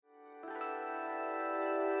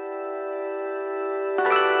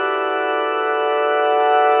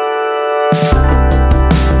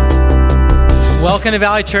Welcome to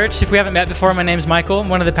Valley Church. If we haven't met before, my name is Michael. I'm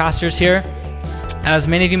one of the pastors here. As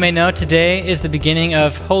many of you may know, today is the beginning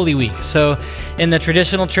of Holy Week. So in the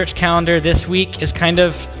traditional church calendar, this week is kind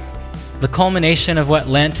of the culmination of what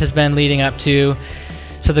Lent has been leading up to.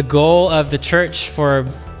 So the goal of the church for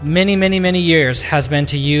many years has been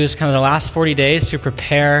to use kind of the last 40 days to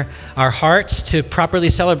prepare our hearts to properly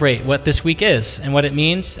celebrate what this week is and what it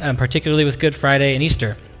means, particularly with Good Friday and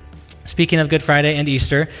Easter. Speaking of Good Friday and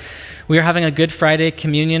Easter, we are having a Good Friday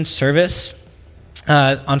communion service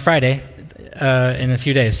on Friday in a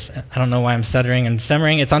few days. I don't know why I'm stuttering and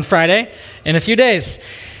stammering. It's on Friday in a few days.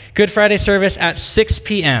 Good Friday service at 6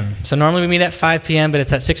 p.m. So normally we meet at 5 p.m., but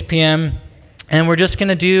it's at 6 p.m. And we're just going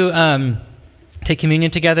to do take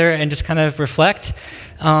communion together and just kind of reflect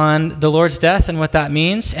on the Lord's death and what that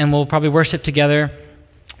means. And we'll probably worship together.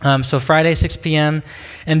 So Friday, 6 p.m.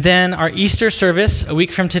 And then our Easter service a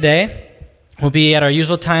week from today will be at our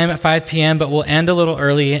usual time at 5 p.m., but we'll end a little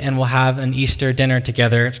early and we'll have an Easter dinner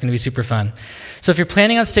together. It's going to be super fun. So if you're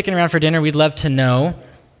planning on sticking around for dinner, we'd love to know.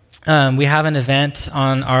 We have an event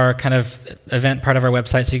on our kind of event part of our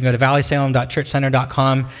website, so you can go to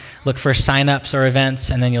valleysalem.churchcenter.com, look for sign-ups or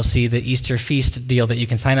events, and then you'll see the Easter feast deal that you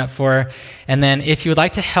can sign up for. And then if you would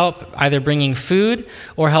like to help either bringing food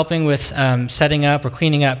or helping with setting up or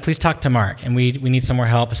cleaning up, please talk to Mark. And we need some more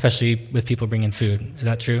help, especially with people bringing food. Is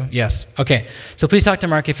that true? Yes. Okay. So please talk to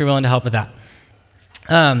Mark if you're willing to help with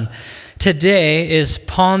that. Today is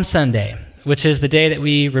Palm Sunday, which is the day that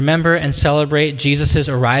we remember and celebrate Jesus'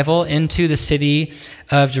 arrival into the city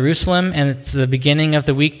of Jerusalem, and it's the beginning of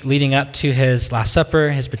the week leading up to his Last Supper,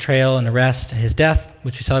 his betrayal and arrest, and his death,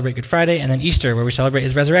 which we celebrate Good Friday, and then Easter, where we celebrate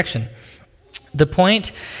his resurrection. The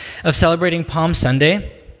point of celebrating Palm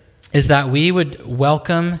Sunday is that we would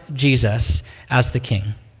welcome Jesus as the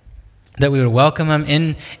King, that we would welcome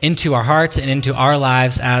him into our hearts and into our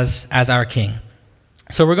lives as our King.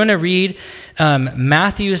 So we're going to read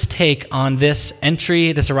Matthew's take on this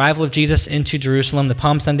entry, this arrival of Jesus into Jerusalem, the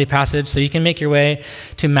Palm Sunday passage. So you can make your way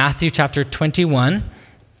to Matthew chapter 21.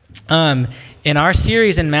 In our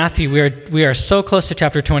series in Matthew, we are so close to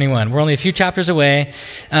chapter 21. We're only a few chapters away.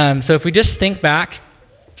 So if we just think back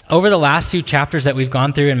over the last few chapters that we've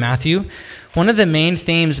gone through in Matthew, one of the main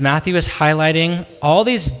themes Matthew is highlighting all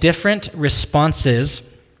these different responses,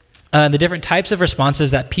 the different types of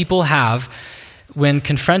responses that people have when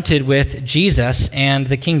confronted with Jesus and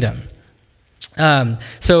the kingdom.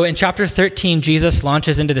 So in chapter 13, Jesus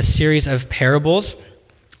launches into this series of parables,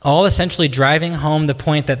 all essentially driving home the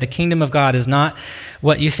point that the kingdom of God is not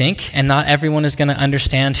what you think, and not everyone is going to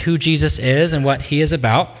understand who Jesus is and what he is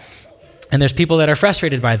about. And there's people that are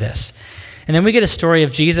frustrated by this. And then we get a story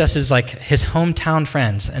of Jesus as like his hometown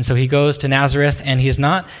friends. And so he goes to Nazareth, and he's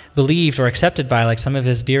not believed or accepted by like some of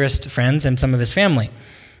his dearest friends and some of his family.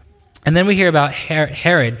 And then we hear about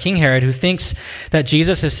Herod, King Herod, who thinks that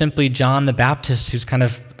Jesus is simply John the Baptist, who's kind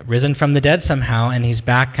of risen from the dead somehow, and he's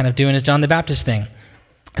back kind of doing his John the Baptist thing.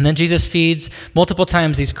 And then Jesus feeds multiple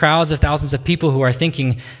times these crowds of thousands of people who are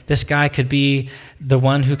thinking this guy could be the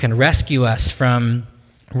one who can rescue us from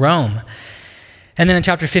Rome. And then in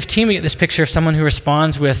chapter 15, we get this picture of someone who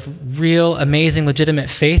responds with real, amazing, legitimate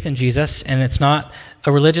faith in Jesus. And it's not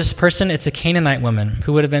a religious person, it's a Canaanite woman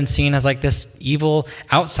who would have been seen as like this evil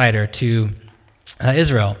outsider to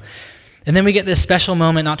Israel. And then we get this special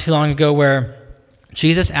moment not too long ago where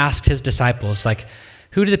Jesus asks his disciples, like,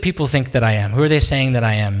 who do the people think that I am? Who are they saying that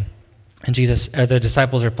I am? And the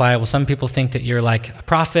disciples reply, well, some people think that you're like a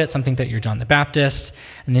prophet, some think that you're John the Baptist.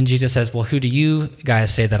 And then Jesus says, well, who do you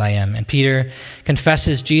guys say that I am? And Peter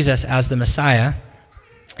confesses Jesus as the Messiah,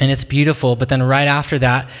 and it's beautiful. But then right after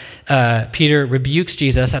that, Peter rebukes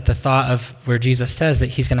Jesus at the thought of where Jesus says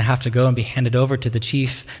that he's going to have to go and be handed over to the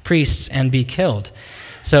chief priests and be killed.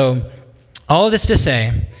 So all of this to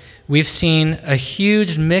say, we've seen a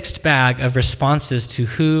huge mixed bag of responses to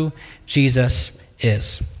who Jesus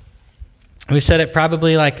is. We've said it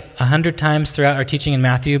probably like 100 times throughout our teaching in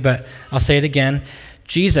Matthew, but I'll say it again.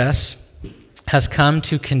 Jesus has come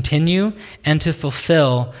to continue and to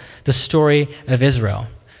fulfill the story of Israel,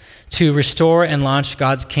 to restore and launch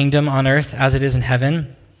God's kingdom on earth as it is in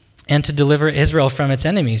heaven, and to deliver Israel from its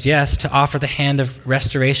enemies. Yes, to offer the hand of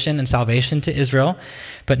restoration and salvation to Israel,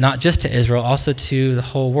 but not just to Israel, also to the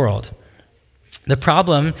whole world. The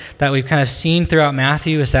problem that we've kind of seen throughout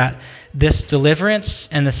Matthew is that this deliverance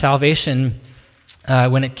and the salvation,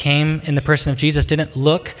 when it came in the person of Jesus, didn't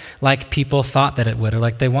look like people thought that it would or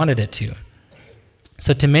like they wanted it to.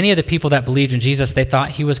 So to many of the people that believed in Jesus, they thought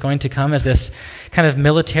he was going to come as this kind of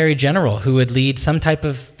military general who would lead some type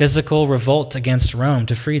of physical revolt against Rome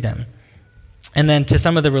to free them. And then to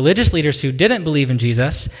some of the religious leaders who didn't believe in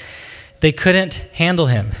Jesus, they couldn't handle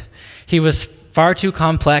him. He was far too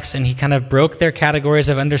complex, and he kind of broke their categories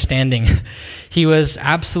of understanding. He was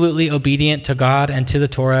absolutely obedient to God and to the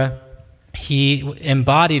Torah. He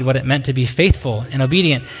embodied what it meant to be faithful and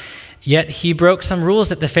obedient. Yet he broke some rules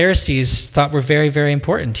that the Pharisees thought were very, very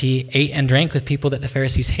important. He ate and drank with people that the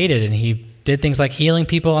Pharisees hated, and he did things like healing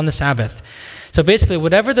people on the Sabbath. So basically,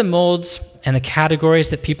 whatever the molds and the categories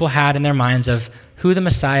that people had in their minds of who the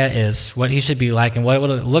Messiah is, what he should be like, and what it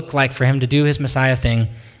would look like for him to do his Messiah thing,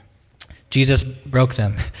 Jesus broke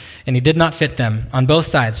them, and he did not fit them on both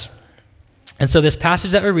sides. And so this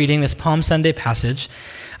passage that we're reading, this Palm Sunday passage,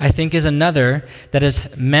 I think is another that is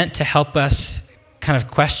meant to help us kind of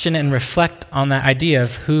question and reflect on that idea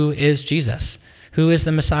of who is Jesus, who is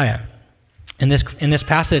the Messiah. In this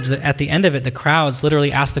passage, at the end of it, the crowds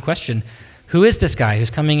literally ask the question, who is this guy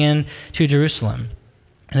who's coming in to Jerusalem?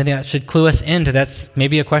 And I think that should clue us into that's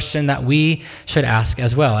maybe a question that we should ask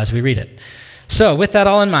as well as we read it. So with that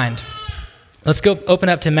all in mind, let's go open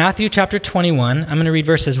up to Matthew chapter 21. I'm going to read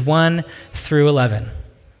verses 1 through 11.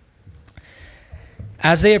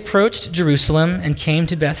 As they approached Jerusalem and came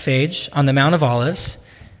to Bethphage on the Mount of Olives,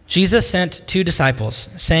 Jesus sent 2 disciples,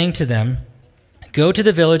 saying to them, "Go to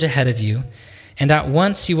the village ahead of you, and at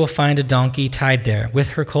once you will find a donkey tied there, with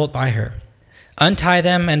her colt by her. Untie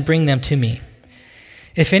them and bring them to me.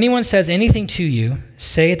 If anyone says anything to you,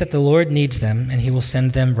 say that the Lord needs them, and he will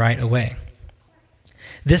send them right away."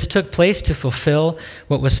 This took place to fulfill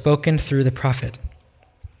what was spoken through the prophet.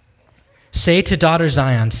 "Say to daughter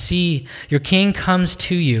Zion, see, your king comes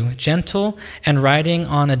to you, gentle and riding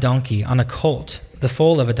on a donkey, on a colt, the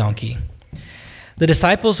foal of a donkey." The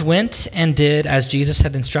disciples went and did as Jesus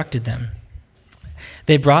had instructed them.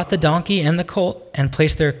 They brought the donkey and the colt and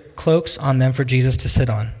placed their cloaks on them for Jesus to sit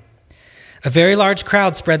on. A very large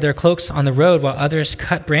crowd spread their cloaks on the road, while others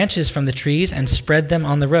cut branches from the trees and spread them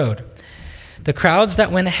on the road. The crowds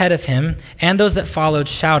that went ahead of him and those that followed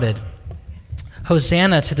shouted,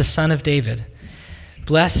 "Hosanna to the Son of David.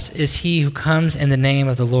 Blessed is he who comes in the name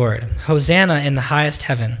of the Lord. Hosanna in the highest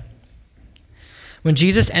heaven." When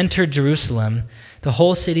Jesus entered Jerusalem, the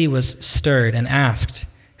whole city was stirred and asked,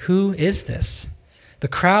 "Who is this?" The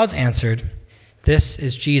crowds answered, "This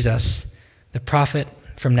is Jesus, the prophet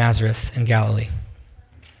from Nazareth in Galilee."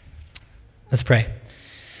 Let's pray.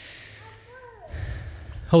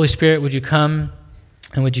 Holy Spirit, would you come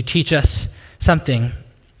and would you teach us something?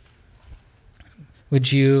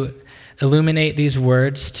 Would you illuminate these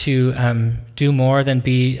words to do more than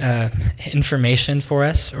be information for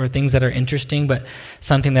us or things that are interesting, but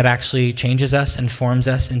something that actually changes us and forms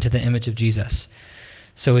us into the image of Jesus?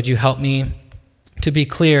 So would you help me to be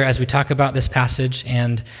clear as we talk about this passage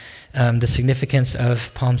and the significance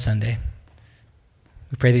of Palm Sunday?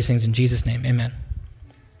 We pray these things in Jesus' name. Amen.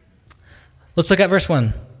 Let's look at verse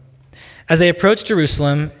 1. As they approached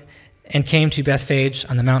Jerusalem and came to Bethphage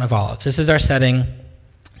on the Mount of Olives. This is our setting.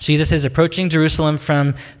 Jesus is approaching Jerusalem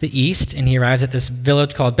from the east, and he arrives at this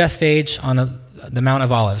village called Bethphage on the Mount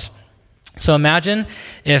of Olives. So imagine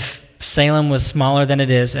if Salem was smaller than it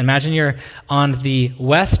is. Imagine you're on the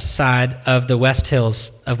west side of the West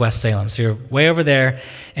Hills of West Salem. So you're way over there,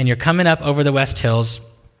 and you're coming up over the West Hills,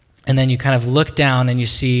 and then you kind of look down, and you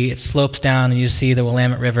see it slopes down, and you see the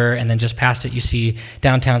Willamette River, and then just past it you see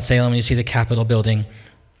downtown Salem, and you see the Capitol building.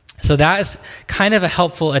 So that is kind of a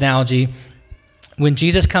helpful analogy. When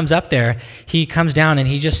Jesus comes up there, he comes down and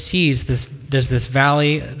he just sees there's this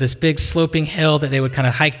valley, this big sloping hill that they would kind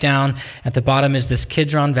of hike down. At the bottom is this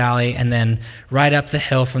Kidron Valley, and then right up the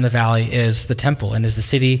hill from the valley is the temple and is the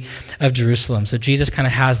city of Jerusalem. So Jesus kind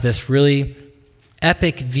of has this really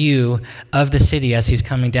epic view of the city as he's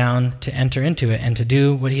coming down to enter into it and to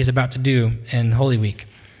do what he's about to do in Holy Week.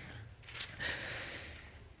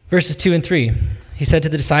 Verses 2 and 3, he said to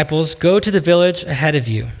the disciples, "Go to the village ahead of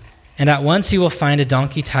you, and at once you will find a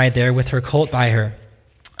donkey tied there with her colt by her.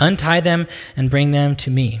 Untie them and bring them to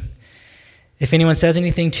me. If anyone says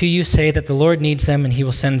anything to you, say that the Lord needs them, and he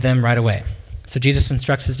will send them right away." So Jesus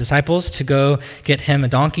instructs his disciples to go get him a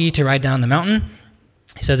donkey to ride down the mountain.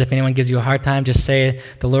 He says, if anyone gives you a hard time, just say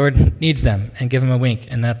the Lord needs them and give him a wink,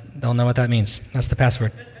 and they'll know what that means. That's the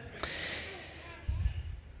password.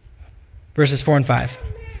 Verses 4 and 5.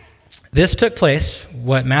 This took place,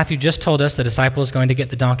 what Matthew just told us, the disciple is going to get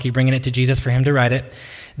the donkey, bringing it to Jesus for him to ride it.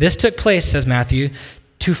 This took place, says Matthew,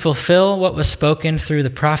 to fulfill what was spoken through the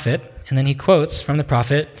prophet. And then he quotes from the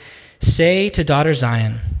prophet, "Say to daughter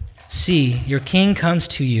Zion, see, your king comes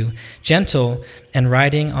to you, gentle and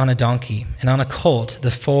riding on a donkey, and on a colt,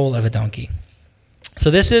 the foal of a donkey."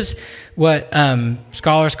 So this is what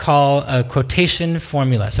scholars call a quotation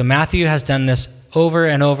formula. So Matthew has done this over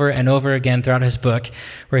and over and over again throughout his book,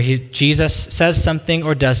 where Jesus says something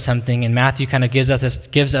or does something, and Matthew kind of gives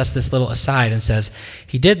us this little aside and says,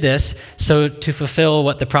 he did this so to fulfill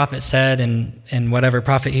what the prophet said and whatever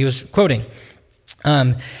prophet he was quoting.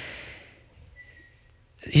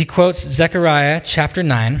 He quotes Zechariah chapter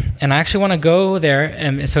 9, and I actually want to go there,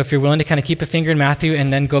 and so if you're willing to kind of keep a finger in Matthew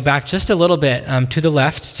and then go back just a little bit to the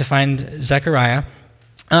left to find Zechariah.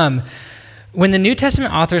 When the New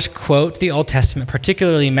Testament authors quote the Old Testament,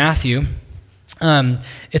 particularly Matthew,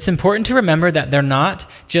 it's important to remember that they're not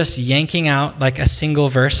just yanking out like a single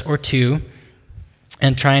verse or two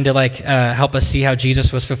and trying to help us see how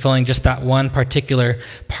Jesus was fulfilling just that one particular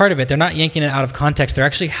part of it. They're not yanking it out of context. They're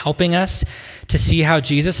actually helping us to see how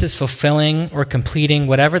Jesus is fulfilling or completing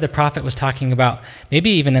whatever the prophet was talking about, maybe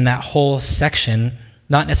even in that whole section,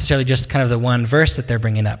 not necessarily just kind of the one verse that they're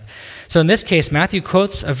bringing up. So in this case, Matthew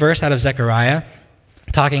quotes a verse out of Zechariah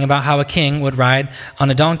talking about how a king would ride on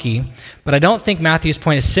a donkey, but I don't think Matthew's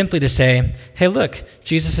point is simply to say, hey, look,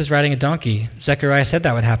 Jesus is riding a donkey. Zechariah said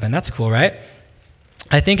that would happen. That's cool, right?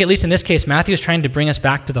 I think, at least in this case, Matthew is trying to bring us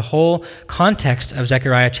back to the whole context of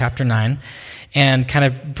Zechariah chapter 9 and kind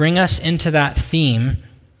of bring us into that theme.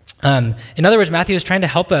 In other words, Matthew is trying to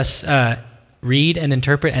help us read and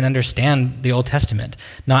interpret and understand the Old Testament,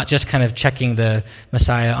 not just kind of checking the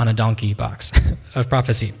Messiah on a donkey box of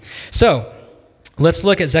prophecy. So let's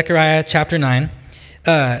look at Zechariah chapter 9.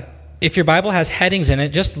 If your Bible has headings in it,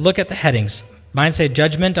 just look at the headings. Mine say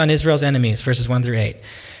judgment on Israel's enemies, verses 1 through 8.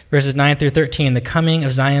 Verses 9 through 13, the coming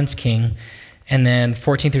of Zion's king. And then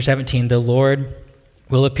 14 through 17, the Lord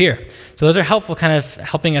will appear. So those are helpful, kind of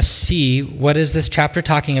helping us see what is this chapter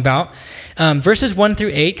talking about. Verses 1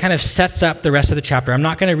 through 8 kind of sets up the rest of the chapter. I'm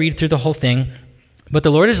not going to read through the whole thing, but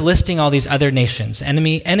the Lord is listing all these other nations,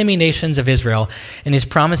 enemy nations of Israel, and he's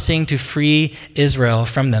promising to free Israel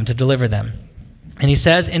from them, to deliver them. And he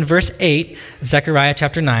says in verse 8 of Zechariah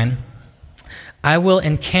chapter 9, I will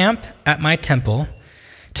encamp at my temple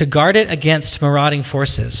to guard it against marauding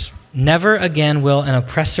forces. Never again will an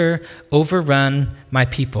oppressor overrun my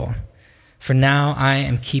people, for now I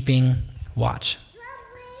am keeping watch.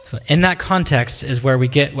 So in that context is where we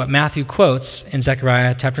get what Matthew quotes in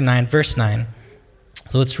Zechariah chapter 9, verse 9.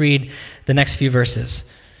 So let's read the next few verses.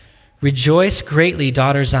 Rejoice greatly,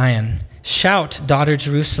 daughter Zion. Shout, daughter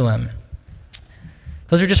Jerusalem.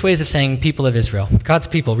 Those are just ways of saying people of Israel, God's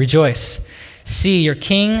people, rejoice. See, your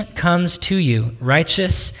king comes to you,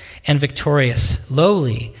 righteous and victorious,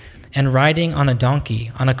 lowly, and riding on a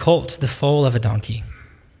donkey, on a colt, the foal of a donkey.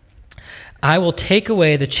 I will take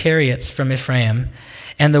away the chariots from Ephraim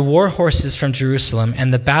and the war horses from Jerusalem,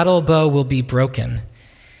 and the battle bow will be broken.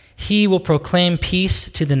 He will proclaim peace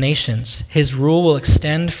to the nations. His rule will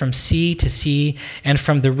extend from sea to sea and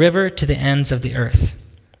from the river to the ends of the earth.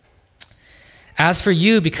 As for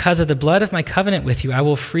you, because of the blood of my covenant with you, I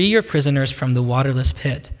will free your prisoners from the waterless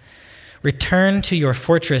pit. Return to your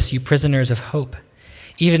fortress, you prisoners of hope.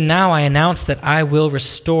 Even now I announce that I will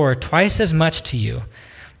restore twice as much to you.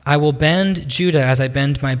 I will bend Judah as I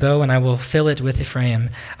bend my bow, and I will fill it with Ephraim.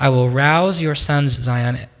 I will rouse your sons,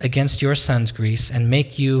 Zion, against your sons, Greece, and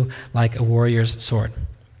make you like a warrior's sword.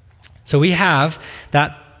 So we have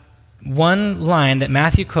that one line that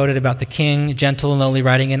Matthew quoted about the king, gentle and lowly,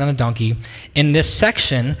 riding in on a donkey, in this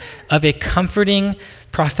section of a comforting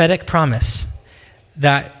prophetic promise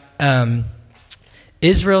that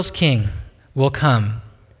Israel's king will come,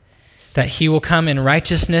 that he will come in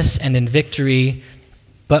righteousness and in victory,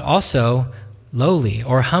 but also lowly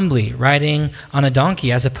or humbly, riding on a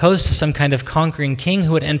donkey, as opposed to some kind of conquering king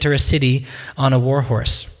who would enter a city on a war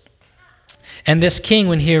horse. And this king,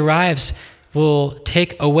 when he arrives, will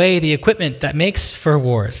take away the equipment that makes for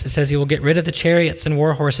wars. It says he will get rid of the chariots and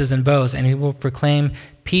war horses and bows, and he will proclaim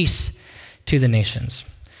peace to the nations.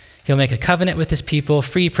 He'll make a covenant with his people,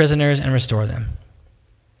 free prisoners, and restore them.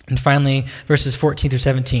 And finally, verses 14 through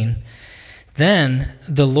 17. Then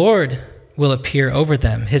the Lord will appear over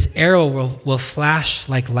them. His arrow will flash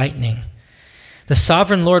like lightning. The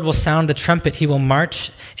sovereign Lord will sound the trumpet. He will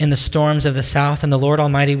march in the storms of the south, and the Lord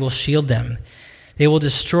Almighty will shield them. They will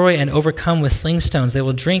destroy and overcome with sling stones. They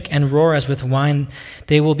will drink and roar as with wine.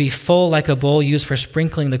 They will be full like a bowl used for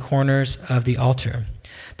sprinkling the corners of the altar.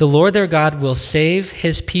 The Lord their God will save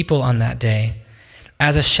his people on that day,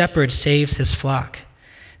 as a shepherd saves his flock.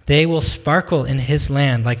 They will sparkle in his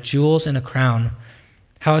land like jewels in a crown.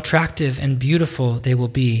 How attractive and beautiful they will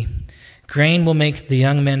be. Grain will make the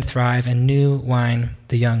young men thrive, and new wine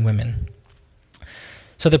the young women.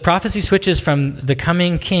 So the prophecy switches from the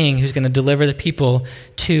coming king who's going to deliver the people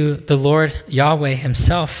to the Lord Yahweh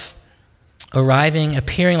himself.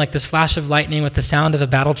 appearing like this flash of lightning with the sound of a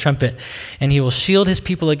battle trumpet, and he will shield his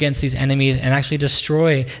people against these enemies and actually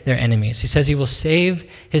destroy their enemies. He says he will save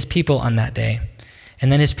his people on that day,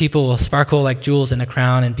 and then his people will sparkle like jewels in a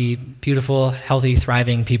crown and be beautiful, healthy,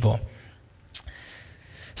 thriving people.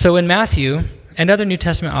 So when Matthew and other New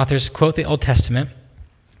Testament authors quote the Old Testament,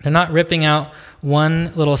 they're not ripping out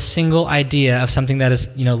one little single idea of something that is,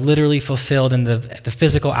 literally fulfilled in the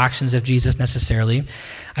physical actions of Jesus necessarily.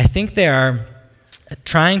 I think they are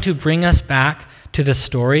trying to bring us back to the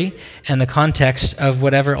story and the context of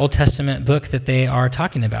whatever Old Testament book that they are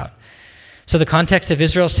talking about. So the context of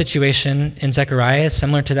Israel's situation in Zechariah is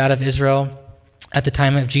similar to that of Israel at the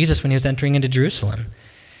time of Jesus when he was entering into Jerusalem.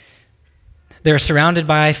 They're surrounded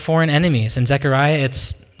by foreign enemies. In Zechariah,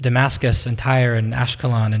 it's Damascus and Tyre and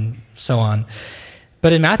Ashkelon and so on.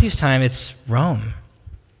 But in Matthew's time, it's Rome.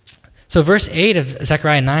 So verse 8 of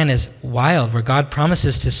Zechariah 9 is wild, where God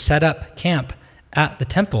promises to set up camp at the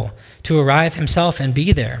temple, to arrive himself and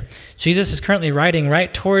be there. Jesus is currently riding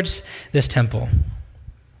right towards this temple.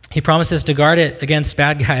 He promises to guard it against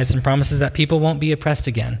bad guys and promises that people won't be oppressed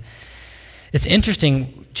again. It's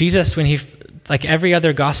interesting, Jesus, when like every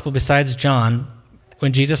other gospel besides John,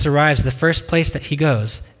 when Jesus arrives, the first place that he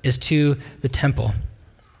goes is to the temple.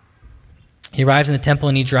 He arrives in the temple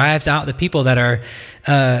and he drives out the people that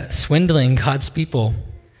are swindling God's people.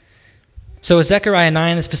 So with Zechariah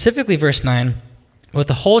 9, and specifically verse 9, with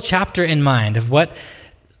the whole chapter in mind of what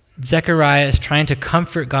Zechariah is trying to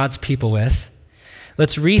comfort God's people with,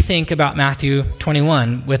 let's rethink about Matthew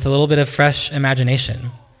 21 with a little bit of fresh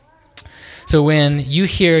imagination. So when you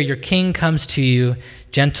hear your king comes to you,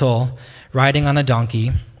 gentle, riding on a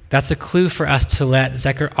donkey, that's a clue for us to let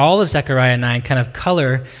all of Zechariah 9 kind of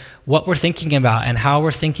color what we're thinking about and how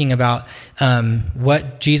we're thinking about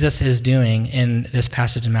what Jesus is doing in this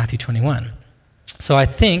passage in Matthew 21. So I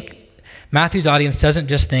think Matthew's audience doesn't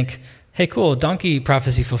just think, hey, cool, donkey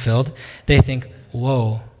prophecy fulfilled. They think,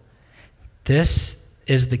 whoa, this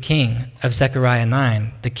is the king of Zechariah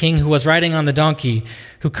 9, the king who was riding on the donkey,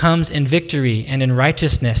 who comes in victory and in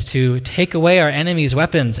righteousness to take away our enemies'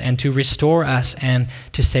 weapons and to restore us and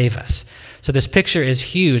to save us. So this picture is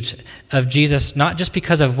huge of Jesus, not just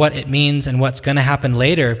because of what it means and what's going to happen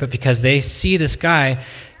later, but because they see this guy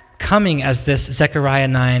coming as this Zechariah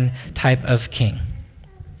 9 type of king.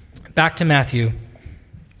 Back to Matthew,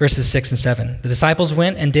 verses 6 and 7. The disciples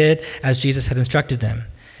went and did as Jesus had instructed them.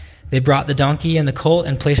 They brought the donkey and the colt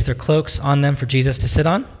and placed their cloaks on them for Jesus to sit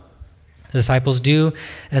on. The disciples do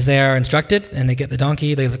as they are instructed, and they get the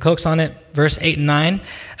donkey, lay the cloaks on it. Verse 8 and 9,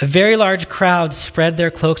 a very large crowd spread their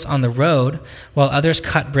cloaks on the road, while others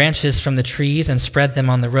cut branches from the trees and spread them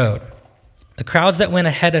on the road. The crowds that went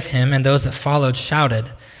ahead of him and those that followed shouted,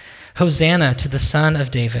 Hosanna to the Son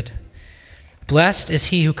of David. Blessed is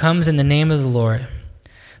he who comes in the name of the Lord.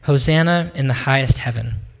 Hosanna in the highest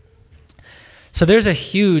heaven. So there's a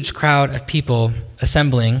huge crowd of people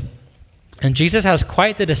assembling, and Jesus has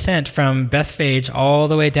quite the descent from Bethphage all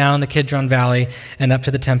the way down the Kidron Valley and up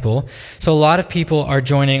to the temple. So a lot of people are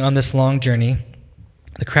joining on this long journey.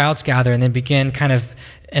 The crowds gather and they begin kind of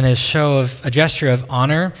in a gesture of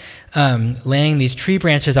honor, laying these tree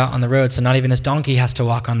branches out on the road so not even his donkey has to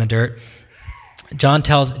walk on the dirt. John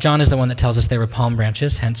is the one that tells us they were palm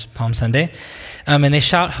branches, hence Palm Sunday. And they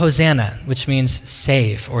shout Hosanna, which means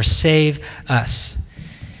save or save us.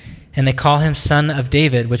 And they call him Son of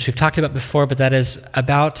David, which we've talked about before, but that is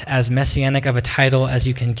about as messianic of a title as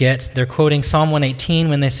you can get. They're quoting Psalm 118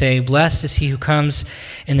 when they say, blessed is he who comes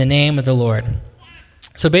in the name of the Lord.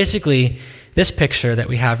 So basically, this picture that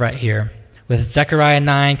we have right here with Zechariah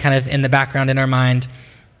 9 kind of in the background in our mind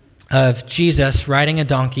of Jesus riding a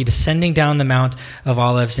donkey, descending down the Mount of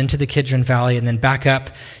Olives into the Kidron Valley and then back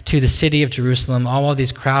up to the city of Jerusalem. All of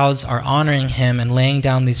these crowds are honoring him and laying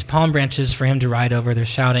down these palm branches for him to ride over. They're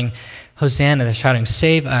shouting, Hosanna. They're shouting,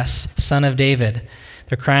 save us, Son of David.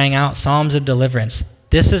 They're crying out psalms of deliverance.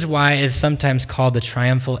 This is why it's sometimes called the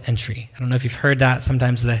triumphal entry. I don't know if you've heard that.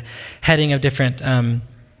 Sometimes the heading of different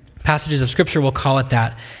passages of Scripture will call it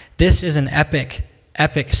that. This is an epic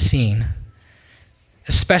scene,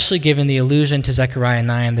 especially given the allusion to Zechariah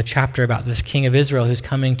 9, the chapter about this king of Israel who's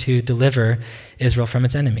coming to deliver Israel from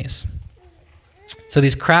its enemies. So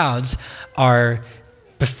these crowds are,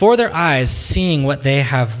 before their eyes, seeing what they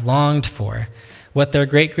have longed for, what their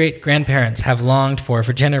great-great-grandparents have longed for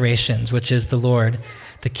generations, which is the Lord,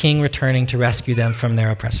 the king returning to rescue them from their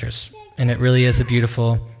oppressors. And it really is a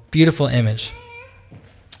beautiful, beautiful image.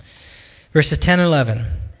 Verses 10 and 11.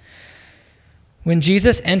 When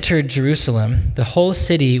Jesus entered Jerusalem, the whole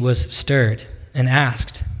city was stirred and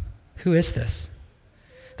asked, who is this?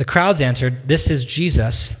 The crowds answered, "This is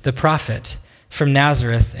Jesus, the prophet, from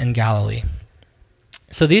Nazareth in Galilee."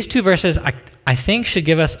 So these two verses, I think, should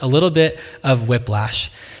give us a little bit of whiplash.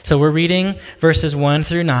 So we're reading verses 1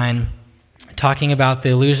 through 9, talking about the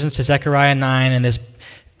allusions to Zechariah 9 and this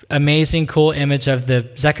amazing, cool image of the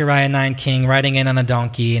Zechariah 9 king riding in on a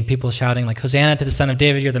donkey and people shouting like, "Hosanna to the Son of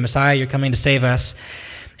David, you're the Messiah, you're coming to save us."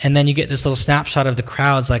 And then you get this little snapshot of the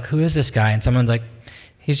crowds like, "Who is this guy?" And someone's like,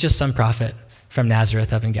 "He's just some prophet from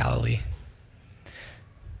Nazareth up in Galilee."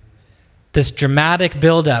 This dramatic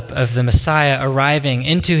buildup of the Messiah arriving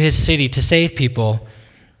into his city to save people,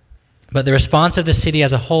 but the response of the city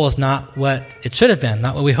as a whole is not what it should have been,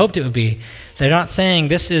 not what we hoped it would be. They're not saying,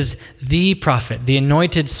 "This is the prophet, the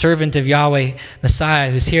anointed servant of Yahweh, Messiah,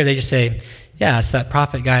 who's here." They just say, "Yeah, it's that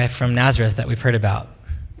prophet guy from Nazareth that we've heard about."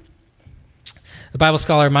 The Bible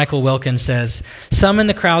scholar Michael Wilkins says, "Some in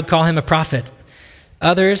the crowd call him a prophet.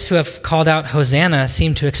 Others who have called out Hosanna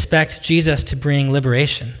seem to expect Jesus to bring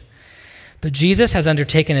liberation. But Jesus has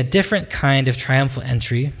undertaken a different kind of triumphal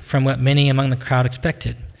entry from what many among the crowd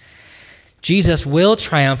expected. Jesus will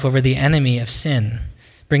triumph over the enemy of sin,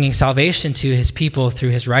 bringing salvation to his people through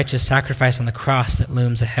his righteous sacrifice on the cross that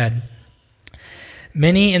looms ahead.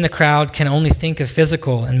 Many in the crowd can only think of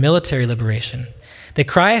physical and military liberation. They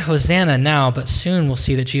cry Hosanna now, but soon will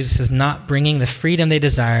see that Jesus is not bringing the freedom they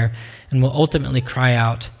desire and will ultimately cry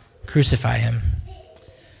out, 'Crucify him.'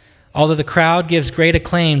 Although the crowd gives great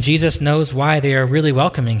acclaim, Jesus knows why they are really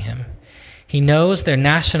welcoming him. He knows their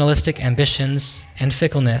nationalistic ambitions and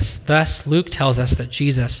fickleness. Thus, Luke tells us that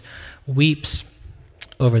Jesus weeps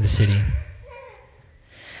over the city."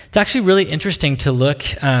 It's actually really interesting to look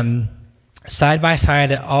side by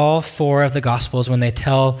side at all four of the Gospels when they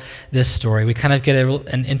tell this story. We kind of get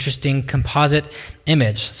an interesting composite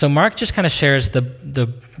image. So Mark just kind of shares the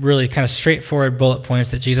really kind of straightforward bullet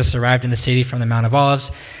points that Jesus arrived in the city from the Mount of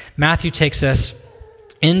Olives. Matthew takes us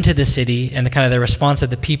into the city and the response of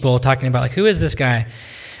the people, talking about like, who is this guy?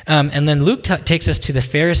 And then Luke takes us to the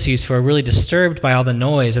Pharisees, who are really disturbed by all the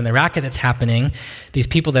noise and the racket that's happening, these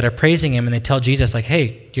people that are praising him, and they tell Jesus like,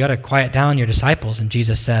 "Hey, you got to quiet down your disciples." And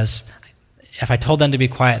Jesus says, "If I told them to be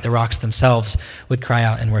quiet, the rocks themselves would cry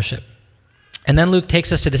out in worship." And then Luke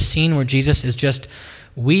takes us to the scene where Jesus is just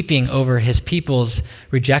weeping over his people's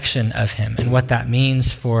rejection of him and what that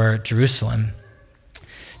means for Jerusalem.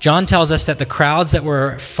 John tells us that the crowds that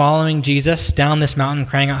were following Jesus down this mountain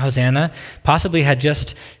crying out Hosanna possibly had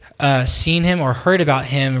just seen him or heard about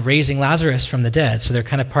him raising Lazarus from the dead. So they're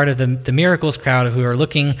kind of part of the miracles crowd who are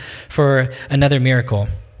looking for another miracle.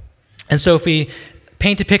 And so if we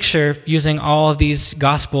paint a picture using all of these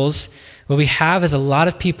Gospels, what we have is a lot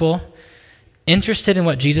of people interested in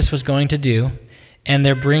what Jesus was going to do, and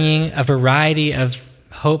they're bringing a variety of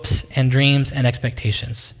hopes and dreams and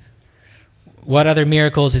expectations. What other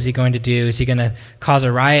miracles is he going to do? Is he going to cause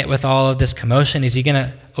a riot with all of this commotion? Is he going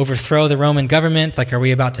to overthrow the Roman government? Like, are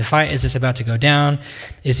we about to fight? Is this about to go down?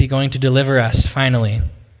 Is he going to deliver us finally?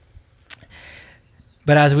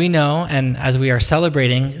 But as we know, and as we are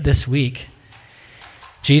celebrating this week,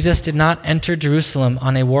 Jesus did not enter Jerusalem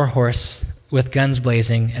on a war horse with guns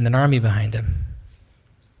blazing and an army behind him.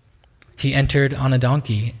 He entered on a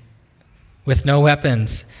donkey with no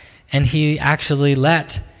weapons, and he actually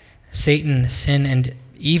let Satan, sin, and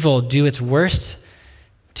evil do its worst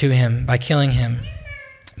to him by killing him.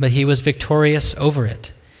 But he was victorious over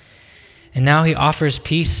it. And now he offers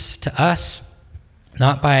peace to us,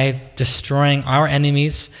 not by destroying our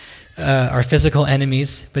enemies, our physical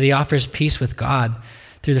enemies, but he offers peace with God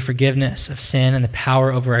through the forgiveness of sin and the power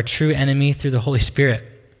over our true enemy through the Holy Spirit.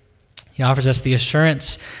 He offers us the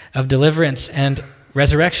assurance of deliverance and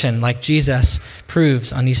resurrection like Jesus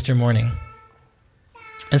proves on Easter morning.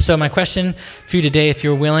 And so my question for you today, if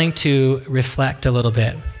you're willing to reflect a little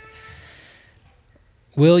bit,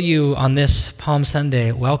 will you on this Palm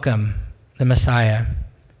Sunday welcome the Messiah,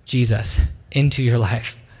 Jesus, into your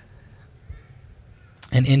life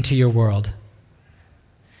and into your world?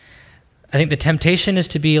 I think the temptation is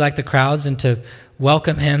to be like the crowds and to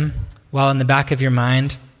welcome him while in the back of your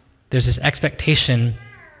mind there's this expectation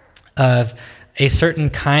of a certain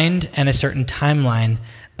kind and a certain timeline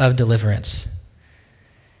of deliverance.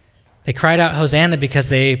 They cried out Hosanna because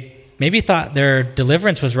they maybe thought their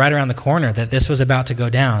deliverance was right around the corner, that this was about to go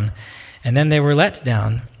down. And then they were let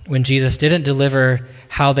down when Jesus didn't deliver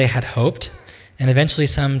how they had hoped, and eventually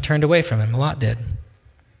some turned away from him. A lot did.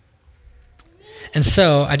 And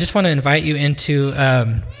so I just want to invite you into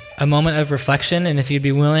a moment of reflection, and if you'd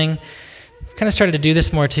be willing, kind of started to do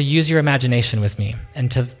this more, to use your imagination with me and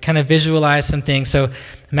to kind of visualize some things. So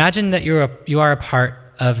imagine that you are a part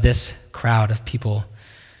of this crowd of people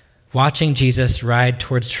watching Jesus ride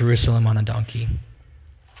towards Jerusalem on a donkey.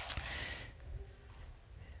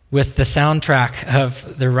 With the soundtrack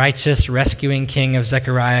of the righteous rescuing king of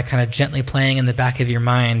Zechariah kind of gently playing in the back of your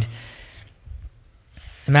mind,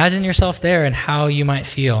 imagine yourself there and how you might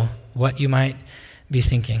feel, what you might be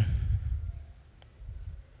thinking.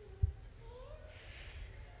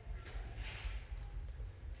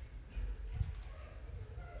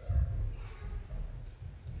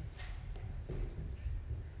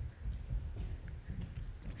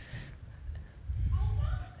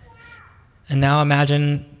 And now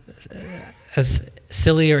imagine, as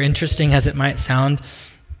silly or interesting as it might sound,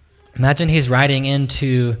 imagine he's riding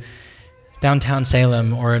into downtown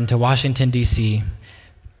Salem or into Washington, D.C.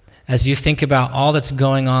 As you think about all that's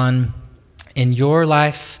going on in your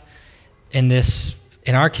life, in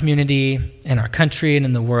our community, in our country, and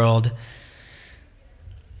in the world,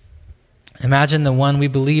 imagine the one we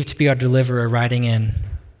believe to be our deliverer riding in.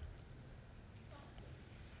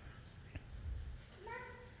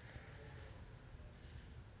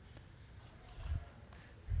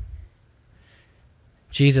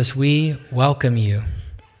 Jesus, we welcome you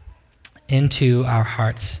into our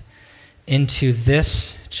hearts, into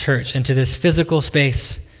this church, into this physical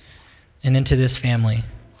space, and into this family.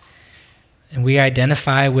 And we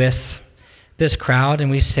identify with this crowd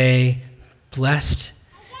and we say, blessed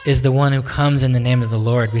is the one who comes in the name of the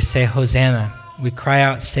Lord. We say, Hosanna. We cry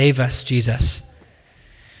out, save us, Jesus.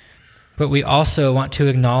 But we also want to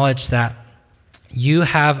acknowledge that you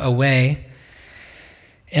have a way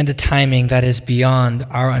and a timing that is beyond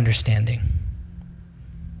our understanding.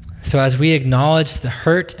 So as we acknowledge the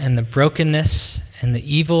hurt and the brokenness and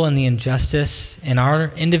the evil and the injustice in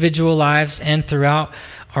our individual lives and throughout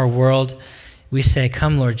our world, we say,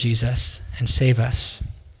 come, Lord Jesus, and save us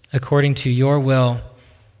according to your will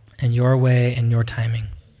and your way and your timing.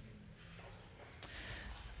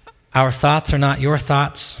 Our thoughts are not your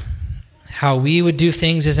thoughts. How we would do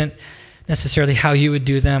things isn't necessarily how you would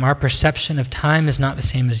do them. Our perception of time is not the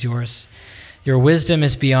same as yours. Your wisdom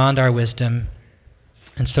is beyond our wisdom.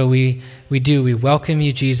 And so we welcome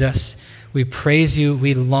you, Jesus. We praise you.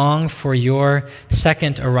 We long for your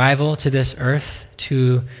second arrival to this earth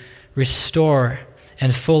to restore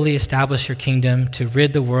and fully establish your kingdom, to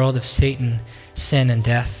rid the world of Satan, sin, and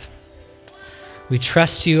death. We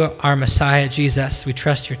trust you, our Messiah, Jesus. We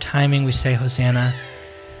trust your timing. We say, Hosanna.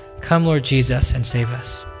 Come, Lord Jesus, and save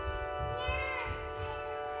us.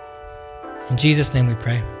 In Jesus' name we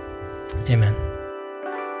pray. Amen.